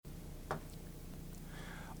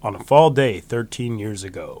On a fall day 13 years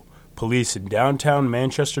ago, police in downtown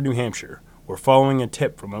Manchester, New Hampshire, were following a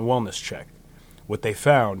tip from a wellness check. What they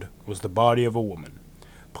found was the body of a woman.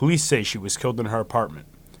 Police say she was killed in her apartment,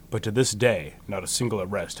 but to this day, not a single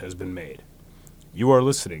arrest has been made. You are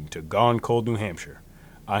listening to Gone Cold, New Hampshire.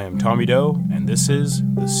 I am Tommy Doe, and this is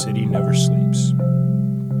The City Never Sleeps.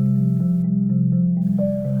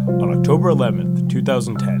 On October 11th,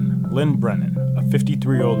 2010, Lynne Brennan, a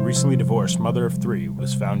 53-year-old recently divorced mother of three,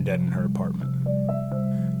 was found dead in her apartment.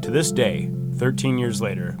 To this day, 13 years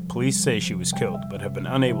later, police say she was killed but have been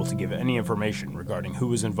unable to give any information regarding who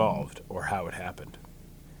was involved or how it happened.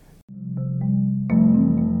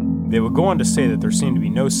 They would go on to say that there seemed to be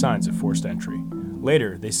no signs of forced entry.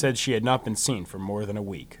 Later, they said she had not been seen for more than a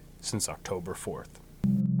week, since October 4th.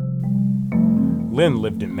 Lynne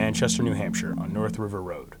lived in Manchester, New Hampshire on North River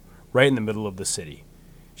Road, right in the middle of the city.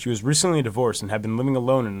 She was recently divorced and had been living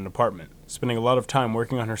alone in an apartment, spending a lot of time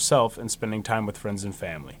working on herself and spending time with friends and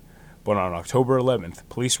family. But on October 11th,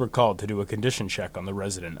 police were called to do a condition check on the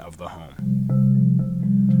resident of the home.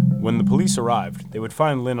 When the police arrived, they would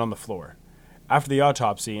find Lynne on the floor. After the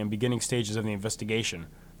autopsy and beginning stages of the investigation,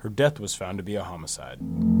 her death was found to be a homicide,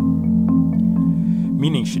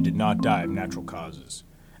 meaning she did not die of natural causes.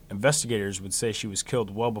 Investigators would say she was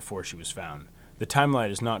killed well before she was found. The timeline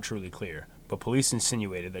is not truly clear, but police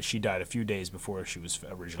insinuated that she died a few days before she was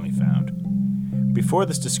originally found. Before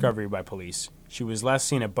this discovery by police, she was last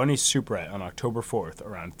seen at Bunny's Superette on October 4th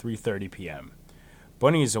around 3:30 p.m.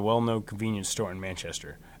 Bunny is a well-known convenience store in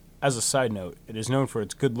Manchester. As a side note, it is known for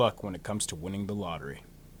its good luck when it comes to winning the lottery.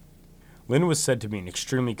 Lynne was said to be an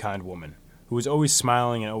extremely kind woman, who was always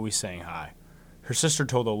smiling and always saying hi. Her sister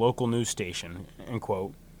told a local news station, and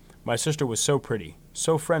quote, "My sister was so pretty,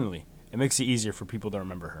 so friendly, it makes it easier for people to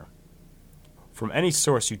remember her." From any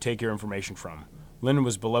source you take your information from, Lynne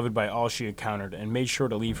was beloved by all she encountered and made sure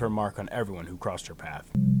to leave her mark on everyone who crossed her path.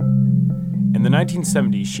 In the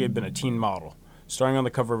 1970s, she had been a teen model, starring on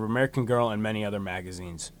the cover of American Girl and many other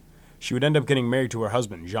magazines. She would end up getting married to her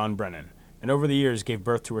husband, Lynne Brennan, and over the years gave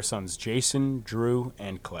birth to her sons Jason, Drew,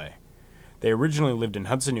 and Clay. They originally lived in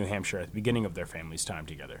Hudson, New Hampshire at the beginning of their family's time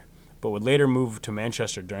together, but would later move to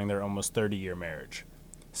Manchester during their almost 30-year marriage.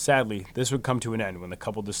 Sadly, this would come to an end when the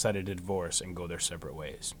couple decided to divorce and go their separate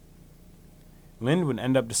ways. Lynne would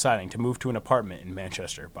end up deciding to move to an apartment in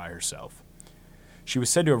Manchester by herself. She was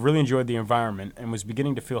said to have really enjoyed the environment and was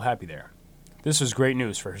beginning to feel happy there. This was great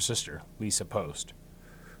news for her sister, Lisa Post,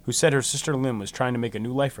 who said her sister Lynne was trying to make a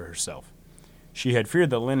new life for herself. She had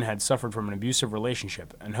feared that Lynne had suffered from an abusive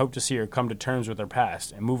relationship and hoped to see her come to terms with her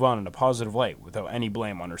past and move on in a positive light without any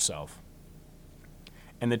blame on herself.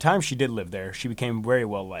 In the time she did live there, she became very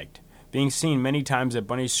well liked, being seen many times at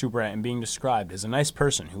Bunny's Superette and being described as a nice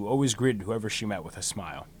person who always greeted whoever she met with a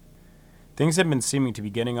smile. Things had been seeming to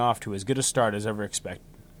be getting off to as good a start as ever expected.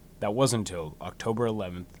 That wasn't until October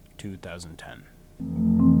 11th, 2010.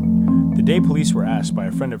 The day police were asked by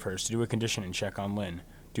a friend of hers to do a condition check on Lynne,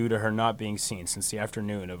 due to her not being seen since the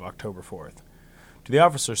afternoon of October 4th. To the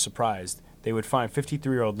officers' surprise, they would find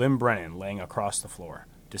 53-year-old Lynne Brennan laying across the floor,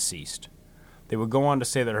 deceased. They would go on to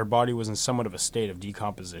say that her body was in somewhat of a state of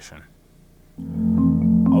decomposition.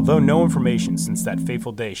 Although no information since that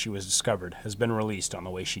fateful day she was discovered has been released on the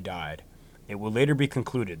way she died, it will later be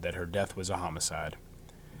concluded that her death was a homicide.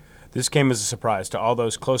 This came as a surprise to all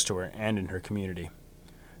those close to her and in her community.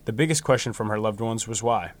 The biggest question from her loved ones was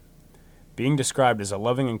why. Being described as a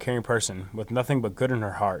loving and caring person with nothing but good in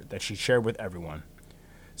her heart that she shared with everyone.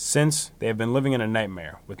 Since, they have been living in a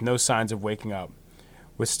nightmare with no signs of waking up,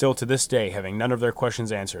 with still to this day having none of their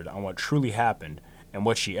questions answered on what truly happened and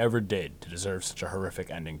what she ever did to deserve such a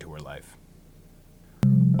horrific ending to her life.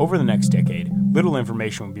 Over the next decade, little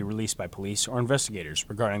information would be released by police or investigators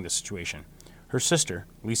regarding the situation. Her sister,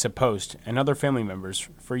 Lisa Post, and other family members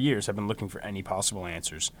for years have been looking for any possible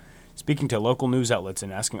answers, speaking to local news outlets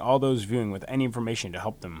and asking all those viewing with any information to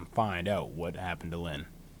help them find out what happened to Lynne.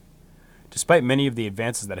 Despite many of the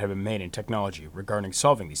advances that have been made in technology regarding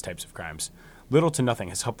solving these types of crimes, little to nothing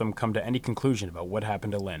has helped them come to any conclusion about what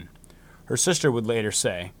happened to Lynne. Her sister would later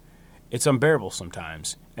say, "It's unbearable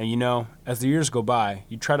sometimes, and you know, as the years go by,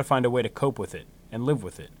 you try to find a way to cope with it and live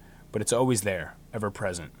with it, but it's always there, ever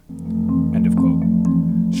present." End of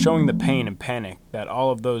quote. Showing the pain and panic that all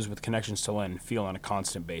of those with connections to Lynne feel on a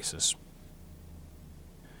constant basis.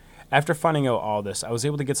 After finding out all this, I was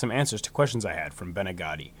able to get some answers to questions I had from Ben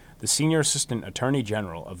Agati, the Senior Assistant Attorney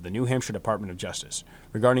General of the New Hampshire Department of Justice,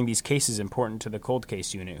 regarding these cases important to the cold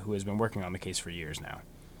case unit who has been working on the case for years now.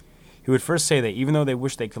 He would first say that even though they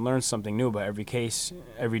wish they could learn something new about every case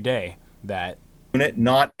every day, that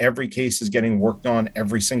Not every case is getting worked on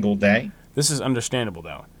every single day. This is understandable,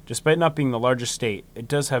 though. Despite not being the largest state, it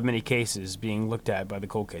does have many cases being looked at by the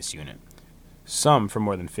cold case unit, some for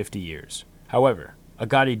more than 50 years. However,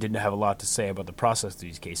 Agati didn't have a lot to say about the process of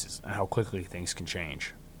these cases and how quickly things can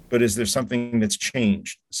change. But is there something that's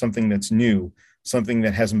changed, something that's new, something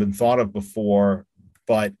that hasn't been thought of before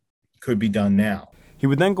but could be done now? He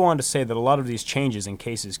would then go on to say that a lot of these changes in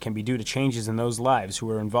cases can be due to changes in those lives who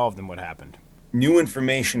were involved in what happened. New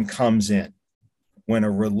information comes in when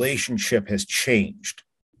a relationship has changed,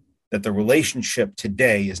 that the relationship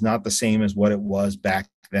today is not the same as what it was back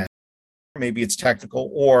then. Maybe it's technical,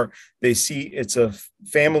 or they see it's a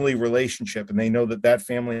family relationship and they know that that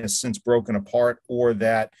family has since broken apart, or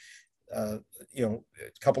that, a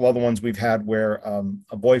couple other ones we've had where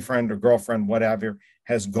a boyfriend or girlfriend, whatever,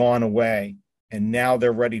 has gone away, and now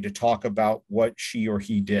they're ready to talk about what she or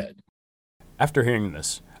he did. After hearing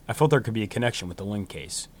this, I felt there could be a connection with the Lynne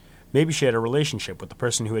case. Maybe she had a relationship with the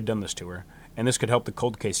person who had done this to her, and this could help the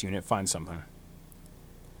cold case unit find something.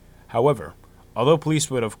 However, although police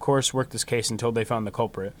would of course work this case until they found the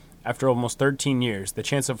culprit, after almost 13 years, the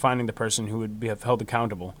chance of finding the person who would be held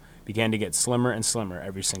accountable began to get slimmer and slimmer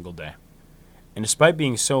every single day. And despite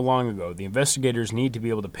being so long ago, the investigators need to be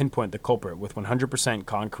able to pinpoint the culprit with 100%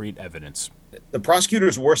 concrete evidence. The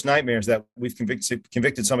prosecutor's worst nightmare is that we've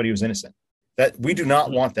convicted somebody who's innocent. That we do not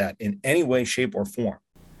want that in any way, shape, or form.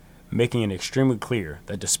 Making it extremely clear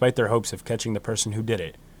that despite their hopes of catching the person who did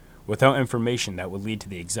it, without information that would lead to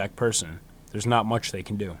the exact person, there's not much they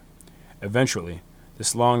can do. Eventually,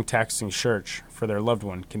 this long, taxing search for their loved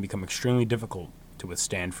one can become extremely difficult to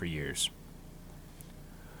withstand for years.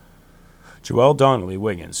 Joelle Donnelly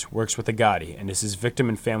Wiggins works with Agati and is his victim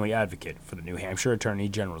and family advocate for the New Hampshire Attorney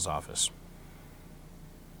General's office.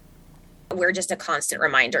 We're just a constant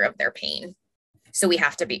reminder of their pain, so we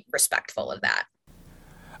have to be respectful of that.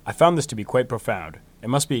 I found this to be quite profound. It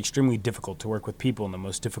must be extremely difficult to work with people in the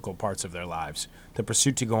most difficult parts of their lives. The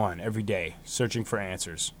pursuit to go on every day, searching for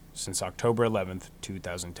answers, since October 11th,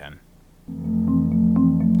 2010.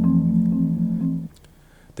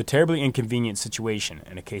 The terribly inconvenient situation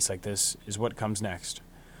in a case like this is what comes next.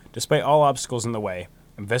 Despite all obstacles in the way,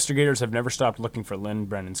 investigators have never stopped looking for Lynne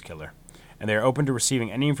Brennan's killer, and they are open to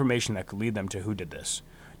receiving any information that could lead them to who did this.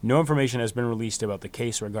 No information has been released about the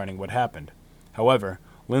case regarding what happened. However,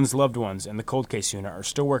 Lynne's loved ones and the cold case unit are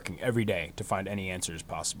still working every day to find any answers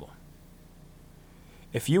possible.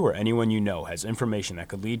 If you or anyone you know has information that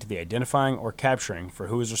could lead to the identifying or capturing for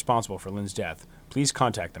who is responsible for Lynne's death, please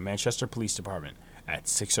contact the Manchester Police Department at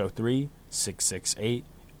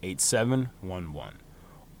 603-668-8711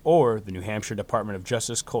 or the New Hampshire Department of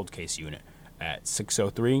Justice Cold Case Unit at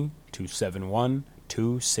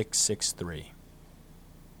 603-271-2663.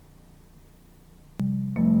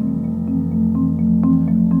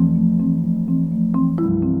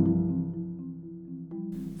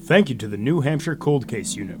 Thank you to the New Hampshire Cold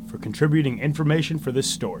Case Unit for contributing information for this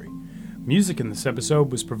story. Music in this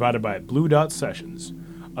episode was provided by Blue Dot Sessions.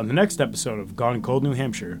 On the next episode of Gone Cold New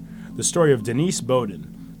Hampshire, the story of Denise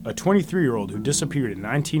Bowden, a 23-year-old who disappeared in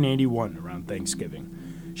 1981 around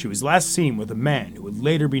Thanksgiving. She was last seen with a man who would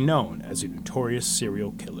later be known as a notorious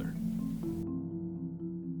serial killer.